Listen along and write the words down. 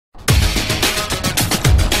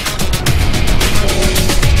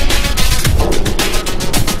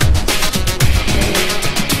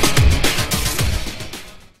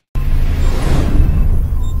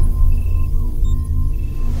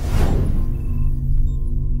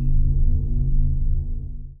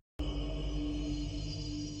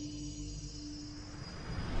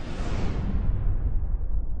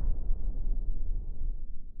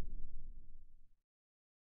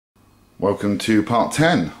Welcome to part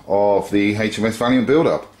 10 of the HMS Valiant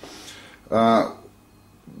build-up.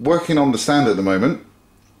 Working on the stand at the moment,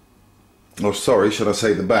 or sorry, should I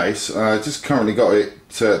say the base. Just currently got it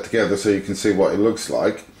together so you can see what it looks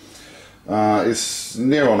like. It's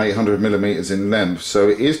near on 800mm in length, so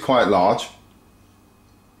it is quite large,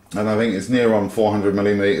 and I think it's near on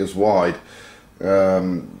 400mm wide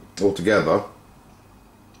altogether.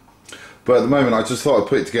 But at the moment I just thought I'd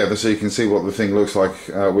put it together so you can see what the thing looks like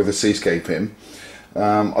with a seascape in.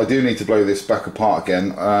 I do need to blow this back apart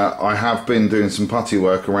again. I have been doing some putty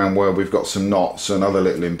work around where we've got some knots and other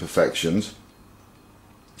little imperfections.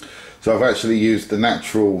 So I've actually used the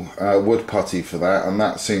natural wood putty for that, and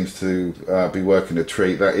that seems to be working a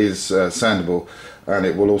treat. That is sandable, and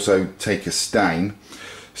it will also take a stain.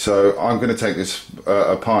 So I'm going to take this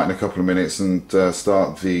apart in a couple of minutes and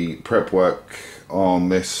start the prep work on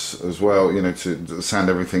this as well, you know, to sand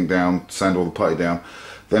everything down, sand all the putty down.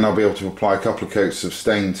 Then I'll be able to apply a couple of coats of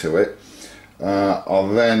stain to it. I'll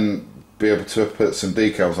then be able to put some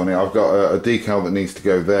decals on it. I've got a decal that needs to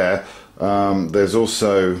go there. There's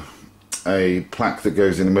also a plaque that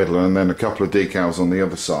goes in the middle, and then a couple of decals on the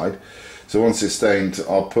other side. So once it's stained,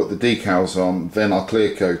 I'll put the decals on, then I'll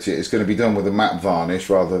clear coat it. It's going to be done with a matte varnish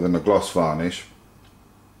rather than a gloss varnish.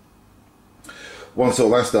 Once all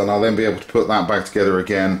that's done, I'll then be able to put that back together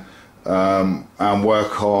again and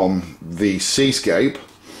work on the seascape.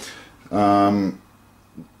 Obviously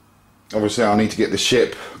I'll need to get the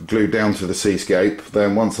ship glued down to the seascape.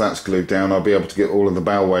 Then once that's glued down, I'll be able to get all of the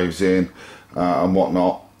bow waves in and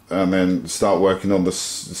whatnot, and then start working on the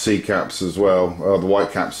sea caps as well, or the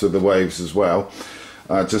white caps of the waves as well,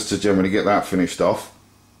 just to generally get that finished off.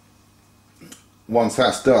 Once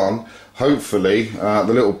that's done, hopefully the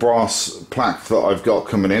little brass plaque that I've got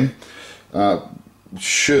coming in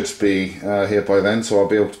should be here by then, so I'll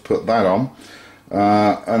be able to put that on,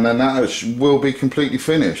 and then that will be completely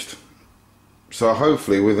finished. So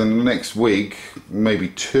hopefully within the next week, maybe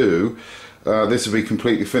two, this will be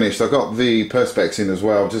completely finished. I've got the perspex in as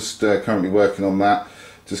well, just currently working on that,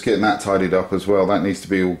 just getting that tidied up as well. That needs to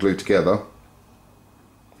be all glued together.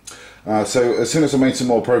 So as soon as I made some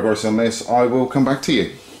more progress on this, I will come back to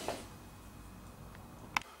you.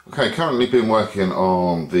 Okay, currently been working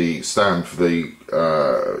on the stand for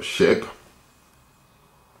the ship.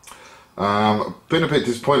 Been a bit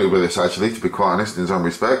disappointed with this, actually, to be quite honest, in some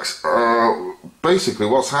respects. Basically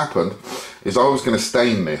what's happened is I was going to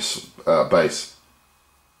stain this base.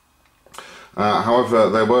 However,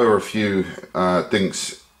 there were a few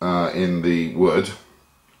dinks in the wood.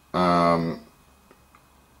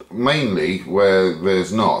 Mainly where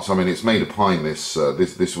there's knots. I mean, it's made of pine. This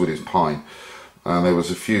wood is pine, and there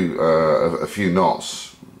was a few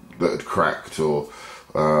knots that had cracked, or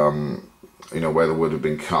you know, where the wood had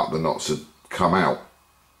been cut, the knots had come out.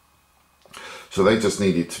 So they just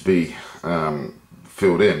needed to be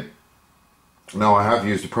filled in. Now I have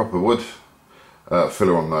used a proper wood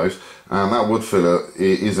filler on those, and that wood filler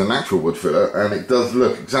is a natural wood filler, and it does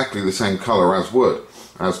look exactly the same colour as wood,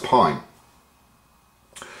 as pine.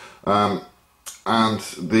 And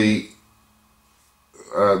the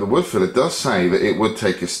wood filler does say that it would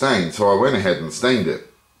take a stain, so I went ahead and stained it,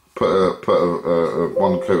 put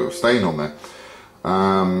one coat of stain on there.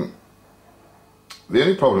 The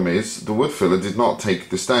only problem is the wood filler did not take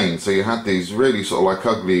the stain, so you had these really sort of like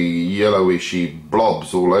ugly yellowishy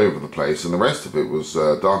blobs all over the place, and the rest of it was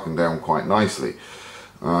darkened down quite nicely.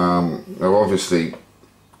 I obviously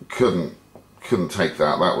couldn't take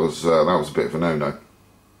that. That was a bit of a no-no.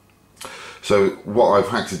 So what I've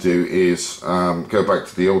had to do is go back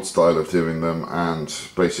to the old style of doing them and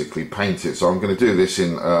basically paint it. So I'm going to do this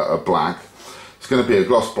in a black. It's going to be a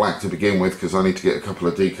gloss black to begin with, because I need to get a couple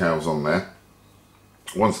of decals on there.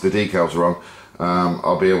 Once the decals are on,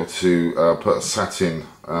 I'll be able to put a satin,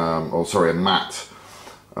 a matte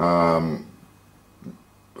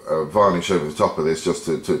varnish over the top of this, just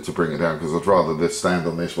to bring it down, because I'd rather this stand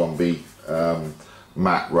on this one be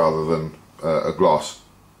matte rather than a gloss.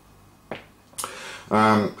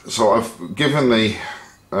 So I've given the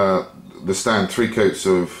stand 3 coats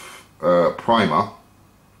of primer,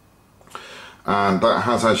 and that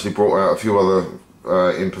has actually brought out a few other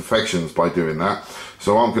imperfections by doing that.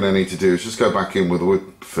 So what I'm going to need to do is just go back in with a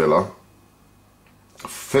wood filler,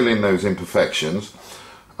 fill in those imperfections,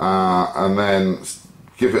 and then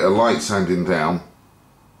give it a light sanding down.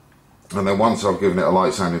 And then once I've given it a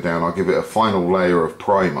light sanding down, I'll give it a final layer of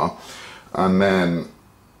primer, and then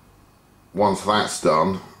once that's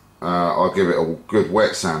done, I'll give it a good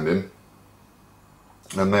wet sanding,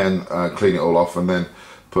 and then clean it all off, and then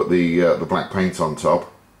put the black paint on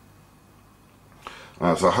top.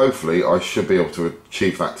 So hopefully I should be able to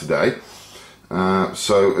achieve that today.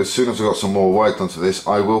 So as soon as I've got some more white done to this,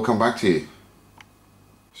 I will come back to you.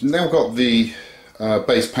 So now I've got the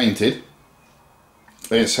base painted.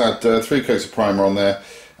 It's had 3 coats of primer on there,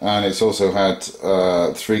 and it's also had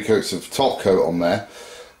 3 coats of top coat on there.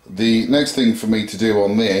 The next thing for me to do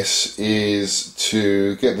on this is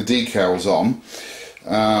to get the decals on.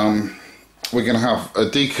 We're going to have a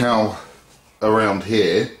decal around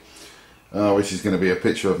here, which is going to be a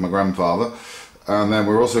picture of my grandfather, and then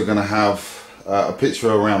we're also going to have a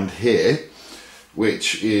picture around here,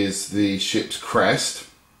 which is the ship's crest.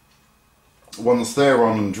 Once they're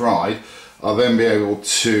on and dried, I'll then be able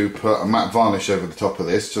to put a matte varnish over the top of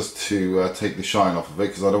this, just to take the shine off of it,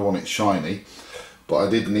 because I don't want it shiny. But I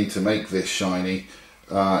did need to make this shiny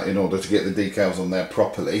in order to get the decals on there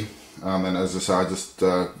properly. And then, as I say, I just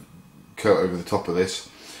coat over the top of this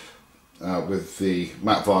with the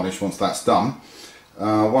matte varnish once that's done.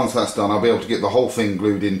 Once that's done, I'll be able to get the whole thing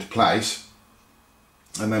glued into place,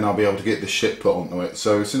 and then I'll be able to get the ship put onto it.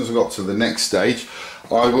 So as soon as I got to the next stage,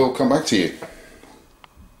 I will come back to you.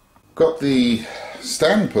 Got the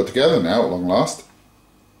stand put together now at long last.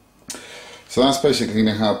 So that's basically going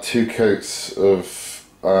to have 2 coats of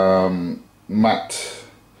matte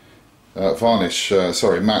matte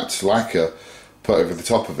lacquer put over the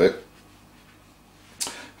top of it.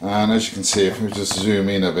 And as you can see, if we just zoom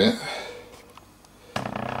in a bit,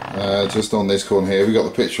 just on this corner here, we got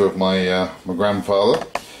the picture of my my grandfather.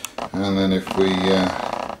 And then if we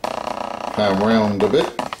pan round a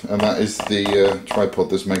bit, and that is the tripod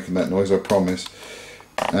that's making that noise, I promise.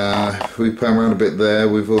 If we pan around a bit there,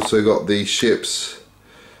 we've also got the ship's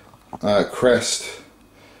crest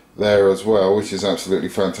there as well, which is absolutely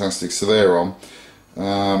fantastic. So they're on,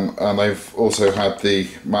 and they've also had the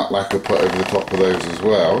matte lacquer put over the top of those as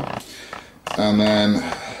well. And then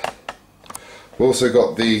we've also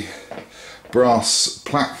got the brass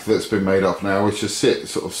plaque that's been made up now, which just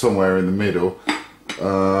sits sort of somewhere in the middle,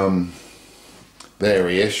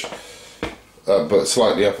 there-ish, but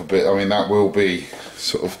slightly up a bit. I mean, that will be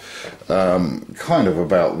sort of kind of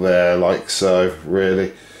about there, like so,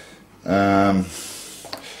 really.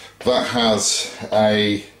 That has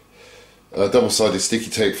a double-sided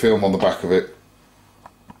sticky tape film on the back of it,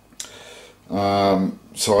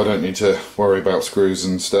 so I don't need to worry about screws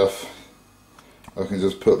and stuff. I can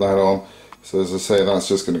just put that on. So as I say, that's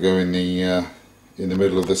just going to go in the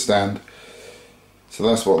middle of the stand. So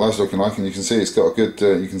that's what that's looking like, and you can see it's got a good.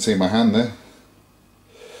 You can see my hand there.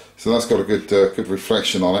 So that's got a good good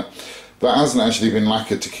reflection on it. That hasn't actually been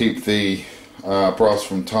lacquered to keep the brass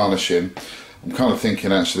from tarnishing. I'm kind of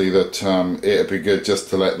thinking actually that it'd be good just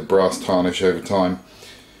to let the brass tarnish over time.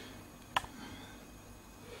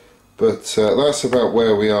 But that's about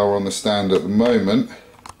where we are on the stand at the moment.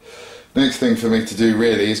 Next thing for me to do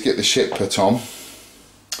really is get the ship put on.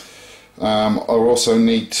 I'll also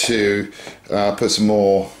need to put some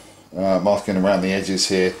more masking around the edges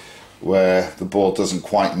here where the board doesn't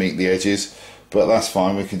quite meet the edges, but that's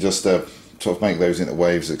fine. We can just sort of make those into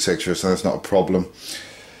waves, etc., so that's not a problem.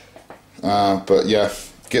 But yeah,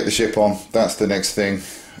 get the ship on, that's the next thing.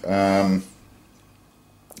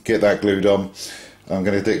 Get that glued on. I'm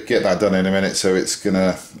going to get that done in a minute, so it's going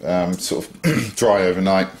to sort of dry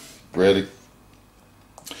overnight, really.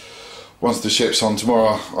 Once the ship's on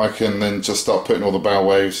tomorrow, I can then just start putting all the bow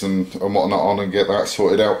waves and whatnot on and get that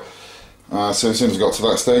sorted out. So as soon as I got to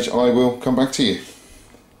that stage, I will come back to you.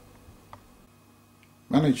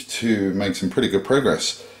 Managed to make some pretty good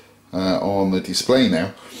progress on the display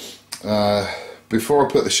now. Before I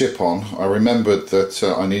put the ship on, I remembered that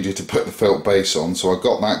I needed to put the felt base on, so I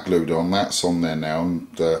got that glued on. That's on there now and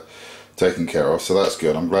taken care of, so that's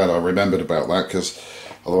good. I'm glad I remembered about that, because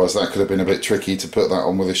otherwise that could have been a bit tricky to put that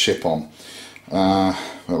on with a ship on. Well,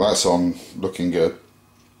 that's on, looking good.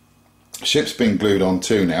 Ship's been glued on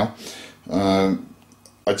too now.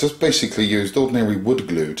 I just basically used ordinary wood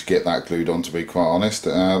glue to get that glued on, to be quite honest.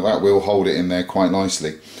 That will hold it in there quite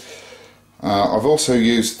nicely. I've also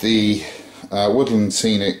used the Woodland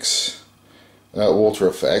Scenics water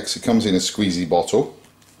effects. It comes in a squeezy bottle,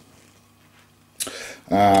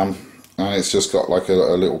 and it's just got like a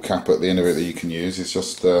little cap at the end of it that you can use. It's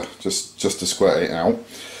just to squirt it out.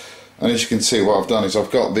 And as you can see, what I've done is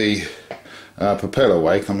I've got the propeller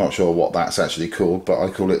wake. I'm not sure what that's actually called, but I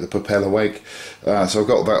call it the propeller wake. So I've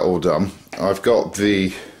got that all done. I've got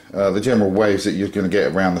the general waves that you're going to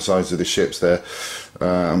get around the sides of the ships there.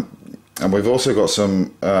 And we've also got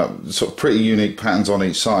some sort of pretty unique patterns on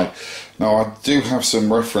each side. Now I do have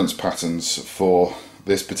some reference patterns for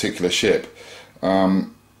this particular ship,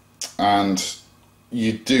 and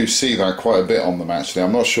you do see that quite a bit on them actually.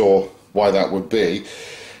 I'm not sure why that would be.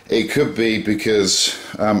 It could be because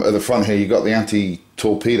at the front here you've got the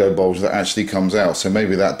anti-torpedo bulge that actually comes out, so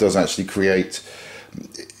maybe that does actually create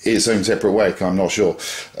its own separate wake, I'm not sure.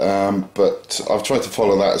 But I've tried to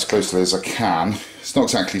follow that as closely as I can. It's not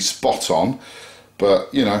exactly spot on,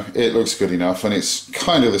 but you know, it looks good enough, and it's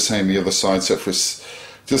kind of the same the other side, except for it's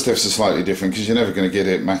just ever so slightly different, because you're never going to get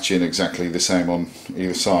it matching exactly the same on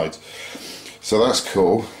either side. So that's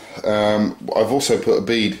cool. I've also put a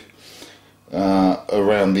bead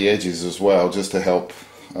around the edges as well, just to help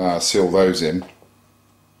seal those in.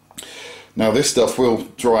 Now this stuff will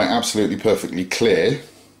dry absolutely perfectly clear,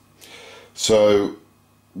 so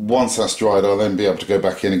once that's dried I'll then be able to go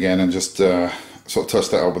back in again and just sort of touch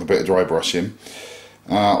that up with a bit of dry brushing.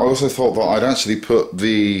 I also thought that I'd actually put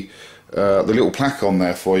the little plaque on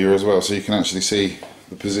there for you as well, so you can actually see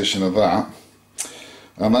the position of that,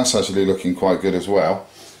 and that's actually looking quite good as well.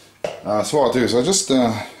 So what I'll do is I'll just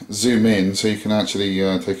zoom in so you can actually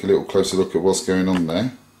take a little closer look at what's going on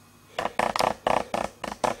there.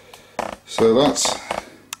 So that's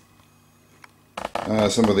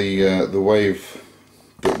some of the wave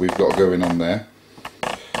that we've got going on there.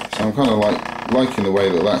 So I'm kind of liking the way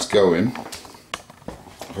that that's going.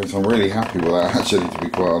 I'm really happy with that, actually, to be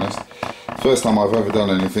quite honest. First time I've ever done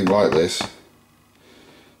anything like this.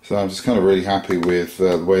 So I'm just kind of really happy with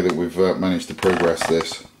the way that we've managed to progress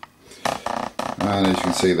this. And as you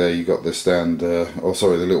can see there, you've got the stand, or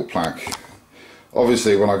sorry, the little plaque.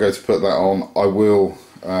 Obviously when I go to put that on, I will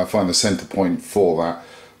find the centre point for that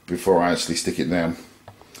before I actually stick it down.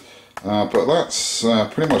 But that's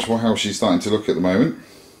pretty much how she's starting to look at the moment.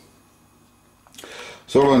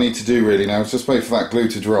 So all I need to do really now is just wait for that glue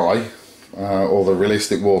to dry, or the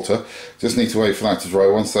realistic water. Just need to wait for that to dry.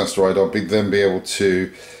 Once that's dried, I'll then be able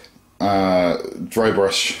to dry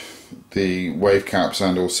brush the wave caps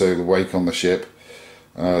and also the wake on the ship,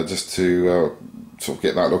 just to sort of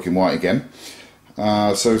get that looking white again.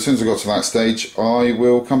 So as soon as I got to that stage, I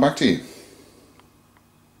will come back to you.